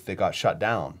booth that got shut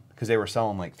down because they were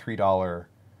selling like $3,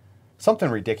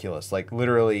 something ridiculous. Like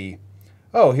literally,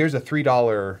 oh, here's a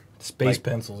 $3 Space like,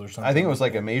 pencils or something. I think it was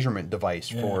like a measurement device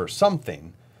for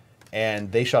something,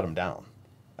 and they shut them down.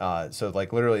 So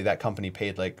like literally that company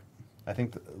paid like, I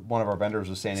think one of our vendors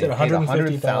was saying it paid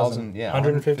 $150,000. Yeah,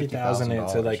 $150,000.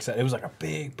 So like it was like a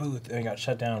big booth and it got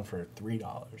shut down for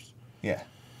 $3. Yeah.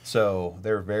 So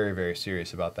they're very, very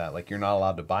serious about that. Like you're not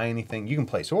allowed to buy anything. You can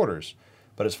place orders,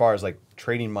 but as far as like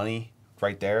trading money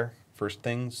right there, first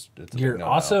things, it's you're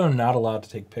also not allowed to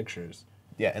take pictures.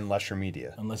 Yeah, unless you're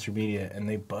media. Unless you're media, and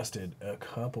they busted a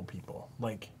couple people,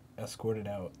 like escorted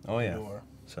out the door.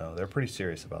 So they're pretty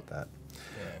serious about that.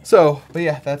 Yeah. So, but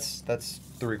yeah, that's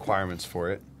the requirements for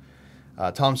it.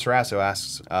 Tom Sarasso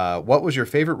asks, what was your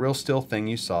favorite real still thing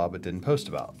you saw but didn't post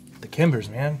about? The Kimbers,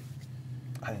 man.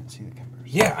 I didn't see the Kimbers.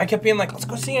 Yeah, I kept being like, let's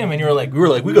go see him. And we were like,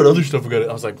 we got other stuff we got.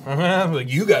 I was like, like,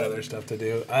 you got other stuff to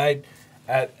do. I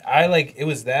like, it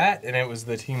was that, and it was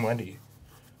the Team Wendy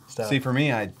stuff. See, for me,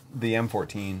 the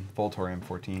M14, Voltor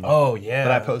M14. Oh, yeah.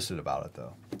 But I posted about it,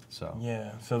 though. So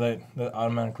yeah, so that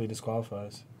automatically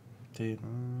disqualifies. Dude,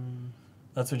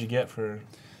 that's what you get for...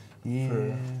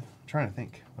 I'm trying to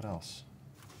think. What else?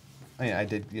 I mean, I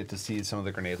did get to see some of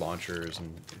the grenade launchers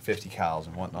and 50 cals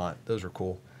and whatnot. Those were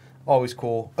cool. Always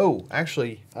cool. Oh,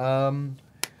 actually,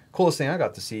 coolest thing I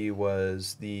got to see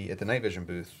was at the night vision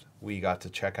booth. We got to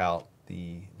check out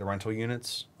the rental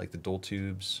units, like the dual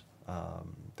tubes.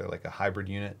 They're like a hybrid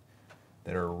unit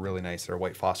that are really nice. They're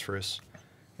white phosphorus,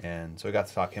 and so we got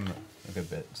to talk him a good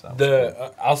bit. So that was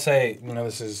cool. I'll say, you know,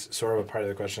 this is sort of a part of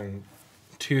the question.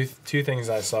 Two things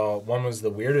I saw. One was the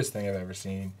weirdest thing I've ever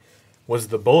seen, was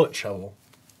the bullet shovel.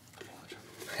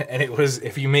 And it was,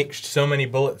 if you make so many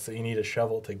bullets that you need a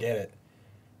shovel to get it,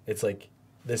 it's like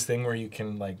this thing where you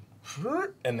can like,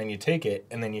 and then you take it,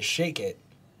 and then you shake it,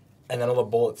 and then all the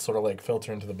bullets sort of like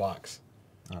filter into the box.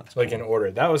 Like cool. In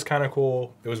order. That was kind of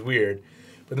cool. It was weird.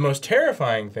 But the most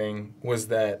terrifying thing was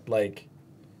that like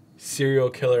serial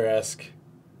killer-esque,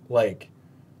 like,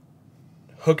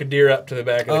 hook a deer up to the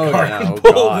back of the car and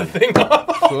pull the thing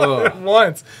off all at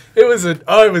once. It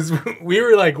was, we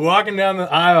were like walking down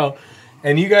the aisle.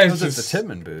 And you guys was just... the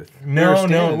Tippmann booth. No,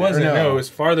 it wasn't. No, it was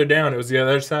farther down. It was the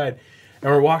other side.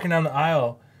 And we're walking down the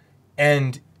aisle,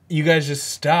 and you guys just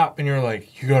stop, and you're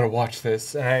like, you got to watch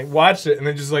this. And I watched it, and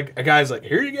then just like, a guy's like,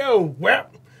 here you go.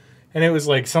 Whap. And it was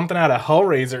like something out of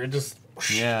Hellraiser. It just...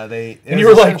 Yeah, and you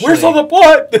were like, where's all the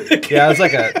blood? Yeah, it was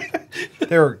like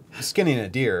they were skinning a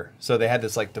deer. So they had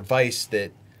this like device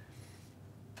that...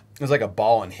 It was like a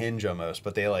ball and hinge almost,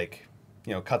 but they like,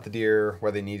 you know, cut the deer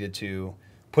where they needed to...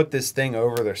 put this thing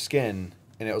over their skin,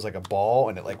 and it was like a ball,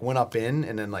 and it like went up in,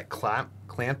 and then like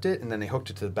clamped it, and then they hooked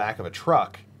it to the back of a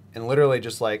truck, and literally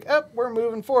just like, oh, we're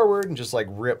moving forward, and just like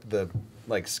ripped the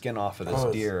like skin off of this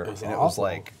deer, and it was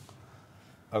like,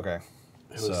 okay,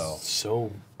 it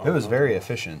was very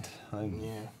efficient. I'm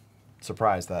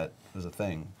surprised that was a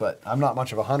thing, but I'm not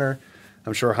much of a hunter.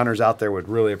 I'm sure hunters out there would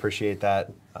really appreciate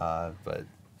that, but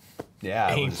yeah,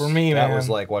 ain't for me, man. That was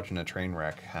like watching a train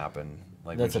wreck happen.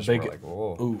 Like that's a big like,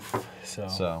 whoa. Oof.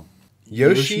 So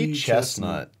Yoshi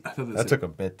Chestnut. That took a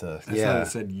bit to. I thought it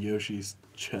said Yoshi's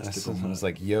chesticle. It was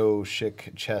like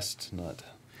Yoshik Chestnut.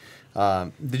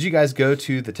 Did you guys go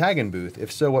to the tag-in booth?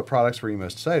 If so, what products were you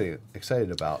most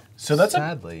excited about? So that's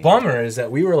a bummer, is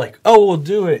that we were like, oh, we'll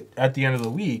do it at the end of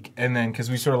the week, and then because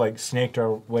we sort of like snaked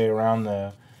our way around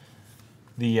the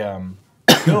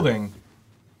building.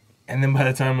 And then by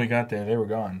the time we got there, they were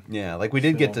gone. Yeah, like we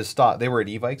did get to stop. They were at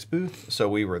Evike's booth, so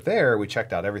we were there. We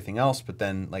checked out everything else, but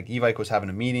then like Evike was having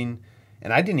a meeting,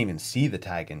 and I didn't even see the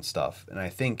tag-in stuff. And I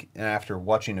think after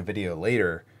watching a video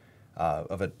later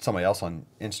of somebody else on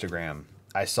Instagram,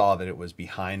 I saw that it was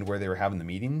behind where they were having the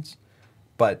meetings.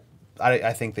 But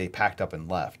I think they packed up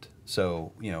and left.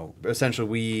 So, you know,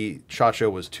 essentially SHOT Show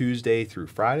was Tuesday through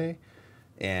Friday,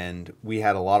 and we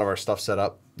had a lot of our stuff set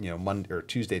up, Monday or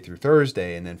Tuesday through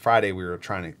Thursday, and then Friday we were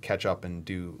trying to catch up and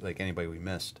do like anybody we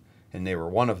missed, and they were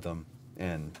one of them,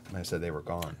 and I said they were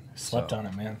gone. Slept on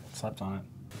it, man. Slept on it.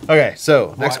 Okay,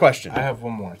 so next question. I have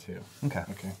one more too. Okay.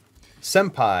 Okay.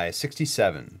 Senpai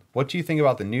 67. What do you think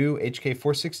about the new HK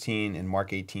 416 and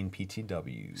Mark 18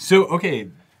 PTW? So okay,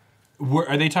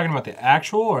 are they talking about the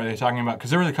actual, or are they talking about, because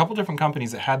there was a couple different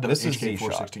companies that had the This is HK Z-Shot.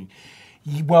 416.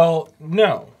 Well,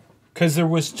 no, because there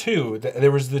was two.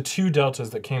 There was the two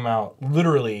Deltas that came out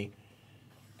literally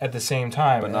at the same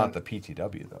time, But not the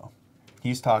PTW though.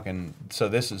 He's talking. So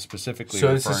this is specifically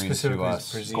So this is referring specifically to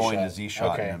us for Z-Shot. going to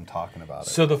Z-Shot Okay. and him talking about it.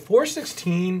 So the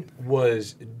 416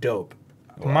 was dope.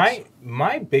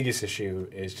 My biggest issue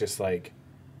is just like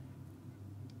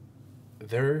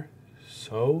they're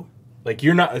so like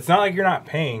you're not. It's not like you're not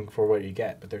paying for what you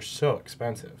get, but they're so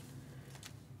expensive.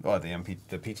 Oh, the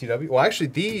PTW. Well, actually,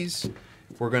 these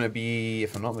were going to be,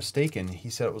 if I'm not mistaken,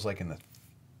 he said it was like in the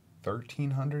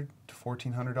 $1,300 to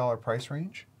 $1,400 price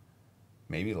range,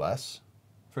 maybe less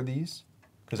for these,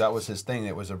 because that was his thing.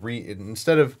 It was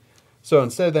instead of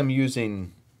them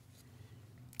using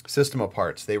System of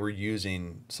parts, they were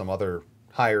using some other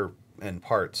higher end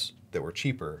parts that were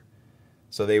cheaper.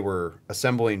 So they were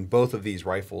assembling both of these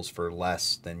rifles for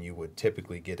less than you would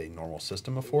typically get a normal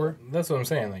System for. That's what I'm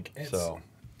saying. Like So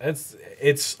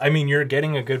it's. I mean, you're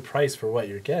getting a good price for what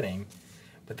you're getting,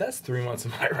 but that's 3 months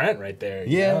of my rent right there.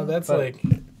 You know? That's but like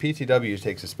PTW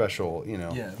takes a special.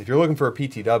 Yeah. If you're looking for a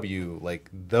PTW, like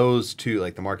those two,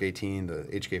 like the Mark 18, the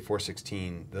HK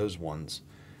 416, those ones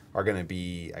are going to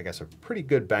be, I guess, a pretty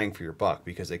good bang for your buck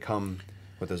because they come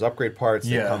with those upgrade parts.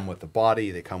 They Yeah. come with the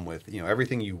body. They come with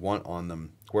everything you want on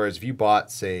them. Whereas if you bought,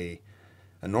 say,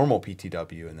 a normal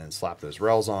PTW and then slap those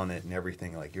rails on it and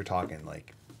everything, like you're talking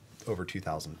like over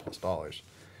 $2,000+.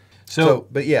 So,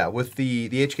 but yeah, with the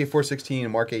HK 416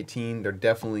 and Mark 18, they're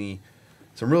definitely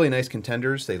some really nice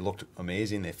contenders. They looked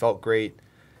amazing. They felt great,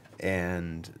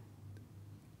 and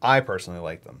I personally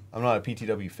like them. I'm not a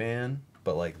PTW fan,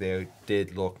 but like they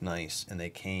did look nice and they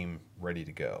came ready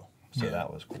to go. So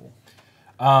that was cool.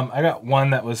 I got one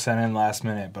that was sent in last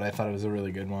minute, but I thought it was a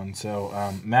really good one.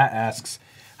 So Matt asks,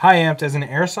 "Hi Amped, as an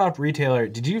airsoft retailer,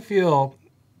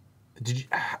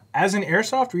 as an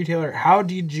airsoft retailer, how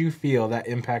did you feel that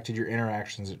impacted your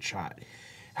interactions at SHOT?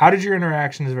 How did your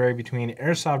interactions vary between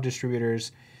airsoft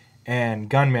distributors and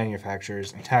gun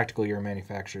manufacturers and tactical gear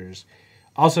manufacturers?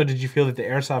 Also, did you feel that the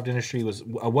airsoft industry was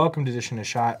a welcomed addition to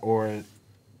SHOT or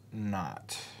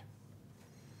not?"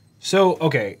 So,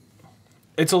 okay,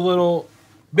 it's a little.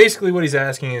 Basically, what he's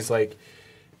asking is like,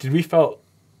 do we feel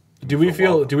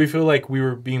like we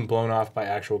were being blown off by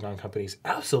actual gun companies?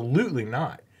 Absolutely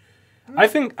not. I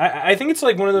think it's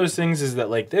like one of those things is that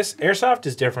like this airsoft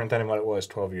is different than what it was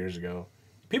 12 years ago.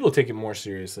 People take it more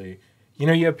seriously. You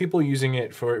have people using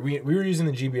it for we were using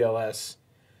the GBLS,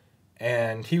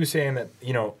 and he was saying that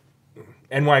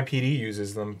NYPD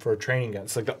uses them for training guns.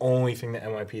 It's like the only thing that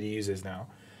NYPD uses now.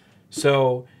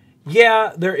 So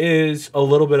yeah, there is a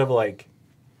little bit of like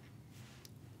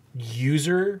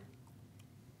user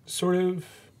sort of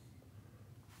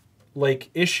like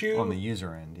issue On the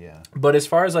user end, yeah. but as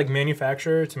far as like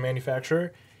manufacturer to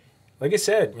manufacturer, like I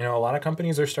said, a lot of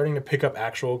companies are starting to pick up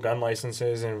actual gun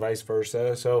licenses and vice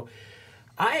versa. So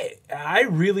I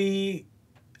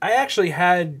actually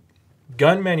had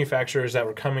gun manufacturers that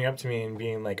were coming up to me and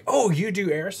being like, "Oh, you do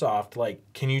airsoft. Like,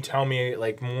 can you tell me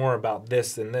like more about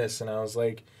this and this?" And I was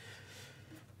like,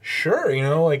 "Sure,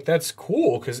 like that's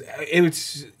cool because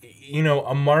it's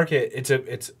a market.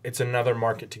 It's another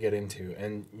market to get into,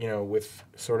 and with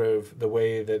sort of the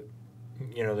way that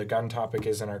the gun topic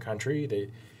is in our country,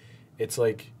 it's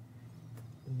like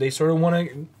they sort of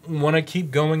want to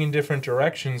keep going in different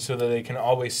directions so that they can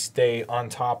always stay on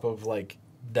top of like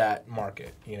that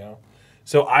market,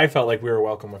 So I felt like we were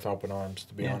welcome with open arms,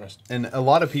 to be honest. And a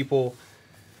lot of people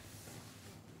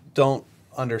don't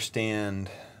understand,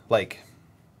 like,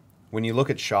 when you look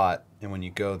at SHOT and when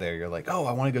you go there, you're like, oh,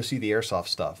 I want to go see the airsoft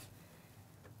stuff.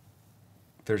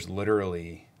 There's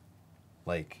literally,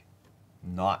 like,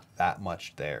 not that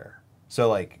much there. So,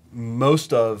 like,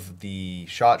 most of the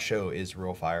SHOT show is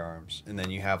real firearms. And then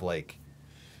you have, like,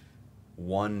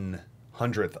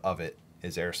 1/100th of it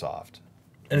is airsoft.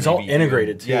 And it's all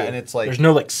integrated, too. Yeah, and it's like... There's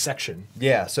no, like, section.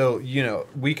 Yeah, so,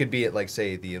 we could be at, like,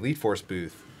 say, the Elite Force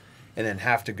booth and then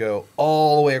have to go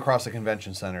all the way across the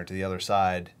convention center to the other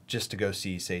side just to go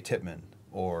see, say, Tippmann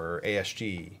or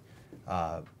ASG.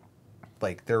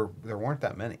 Like, there weren't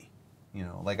that many.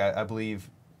 Like, I believe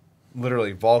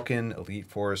literally Vulcan, Elite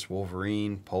Force,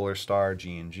 Wolverine, Polar Star,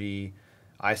 G&G,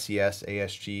 ICS,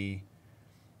 ASG.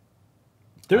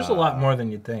 There's a lot more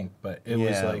than you'd think, but it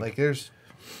was like there's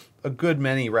a good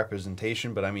many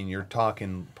representation, but I mean, you're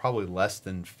talking probably less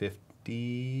than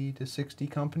 50 to 60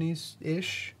 companies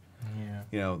ish. yeah.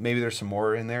 You know, maybe there's some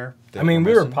more in there. I mean,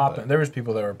 we were popping. There was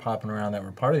people that were popping around that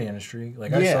were part of the industry.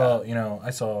 Like I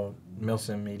saw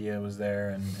Milsim Media was there,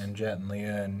 and Jet and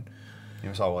Leah, and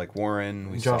we saw like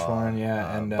Warren. We Josh saw, Warren,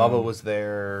 yeah, and Bubba was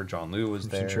there. John Liu was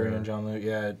there. Centurion, John Liu,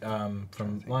 yeah.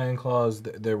 From Lion Claws,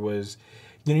 there was,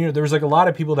 there was like a lot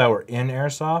of people that were in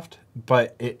Airsoft,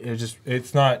 but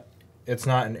it's not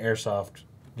an Airsoft,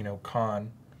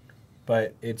 con,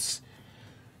 but it's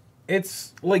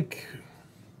like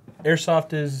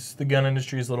Airsoft is the gun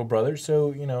industry's little brother,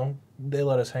 so they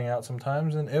let us hang out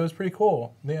sometimes, and it was pretty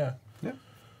cool. Yeah. Yeah.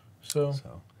 So.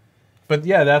 But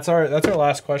yeah, that's our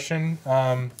last question.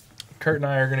 Kurt and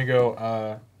I are gonna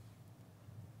go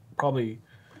probably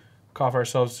cough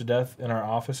ourselves to death in our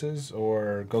offices,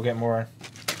 or go get more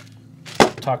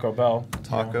Taco Bell.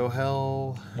 Taco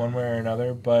Hell. One way or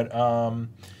another. But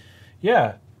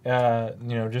yeah,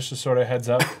 just a sort of heads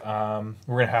up,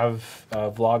 we're gonna have a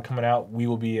vlog coming out. We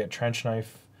will be at Trench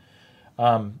Knife.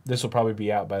 This will probably be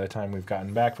out by the time we've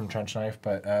gotten back from Trench Knife,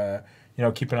 but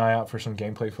keep an eye out for some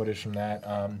gameplay footage from that.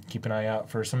 Keep an eye out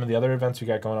for some of the other events we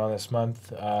got going on this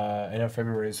month. I know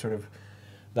February is sort of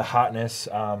the hotness.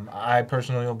 I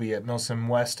personally will be at Milsim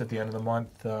West at the end of the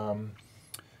month.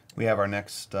 We have our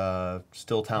next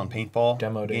Stilltown paintball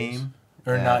demo days. game.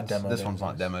 Or not demo days. This days. one's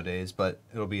not demo days, but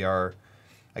it'll be our,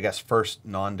 I guess, first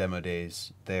non-demo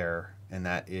days there, and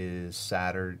that is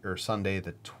Sunday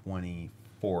the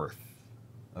 24th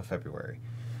of February.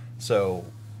 So,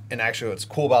 and actually what's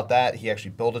cool about that, he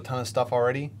actually built a ton of stuff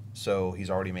already, so he's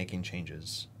already making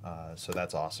changes. So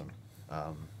that's awesome.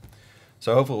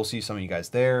 So hopefully we'll see some of you guys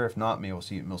there. If not, maybe we'll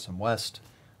see you at Milsom West.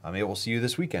 Maybe we'll see you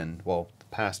this weekend. Well, the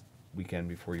past weekend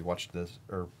before you watched this,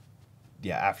 or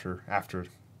yeah, after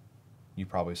you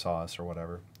probably saw us or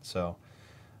whatever. So,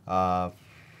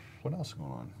 what else is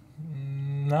going on?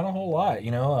 Not a whole lot,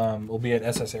 We'll be at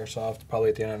SS Airsoft probably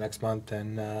at the end of next month,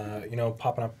 and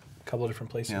popping up a couple of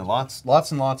different places. Yeah, lots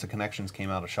and lots of connections came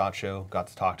out of SHOT Show. Got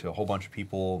to talk to a whole bunch of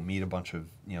people, meet a bunch of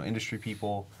industry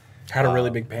people. Had a really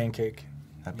big pancake.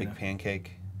 That big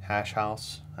pancake. Hash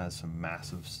House has some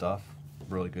massive stuff.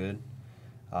 Really good.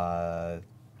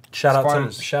 Shout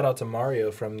out to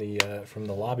Mario from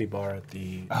the lobby bar at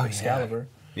the Excalibur.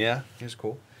 Yeah, he was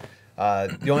cool.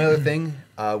 The only other thing,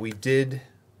 we did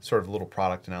sort of a little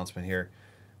product announcement here.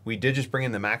 We did just bring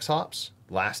in the Max Hops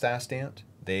last Astant.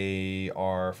 They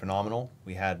are phenomenal.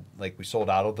 We sold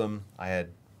out of them. I had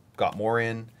got more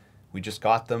in. We just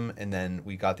got them, and then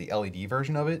we got the LED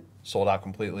version of it. Sold out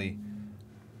completely.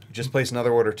 Just placed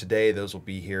another order today. Those will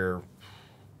be here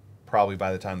probably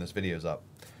by the time this video is up.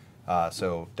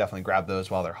 So definitely grab those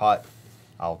while they're hot.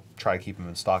 I'll try to keep them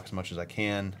in stock as much as I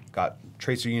can. Got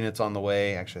tracer units on the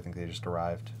way. Actually, I think they just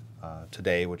arrived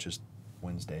today, which is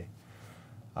Wednesday.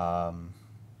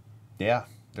 Yeah,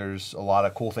 there's a lot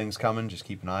of cool things coming. Just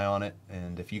keep an eye on it.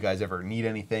 And if you guys ever need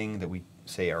anything that we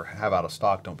say or have out of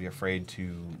stock, don't be afraid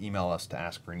to email us to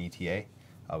ask for an ETA.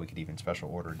 We could even special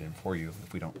order it in for you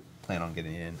if we don't plan on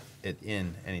getting it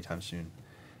in anytime soon.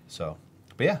 So,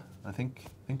 but yeah, I think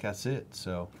that's it.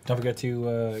 So don't forget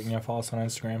to follow us on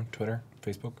Instagram, Twitter,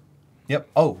 Facebook. Yep.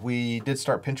 Oh, we did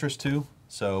start Pinterest too.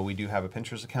 So we do have a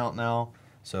Pinterest account now.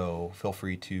 So feel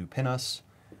free to pin us.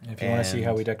 If you want to see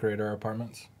how we decorate our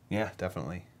apartments. Yeah,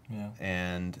 definitely. Yeah.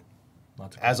 And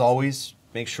as always,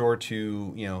 make sure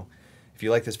to, if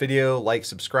you like this video, like,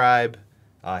 subscribe,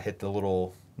 hit the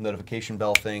little notification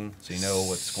bell thing so you know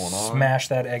what's going on. Smash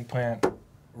that eggplant,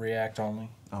 react only.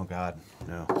 Oh, God,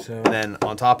 no. So, and then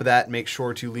on top of that, make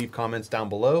sure to leave comments down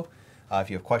below if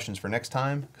you have questions for next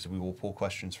time, because we will pull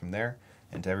questions from there.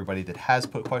 And to everybody that has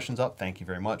put questions up, thank you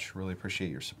very much. Really appreciate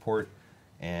your support,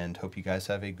 and hope you guys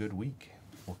have a good week.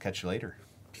 We'll catch you later.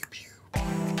 Pew,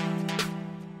 pew.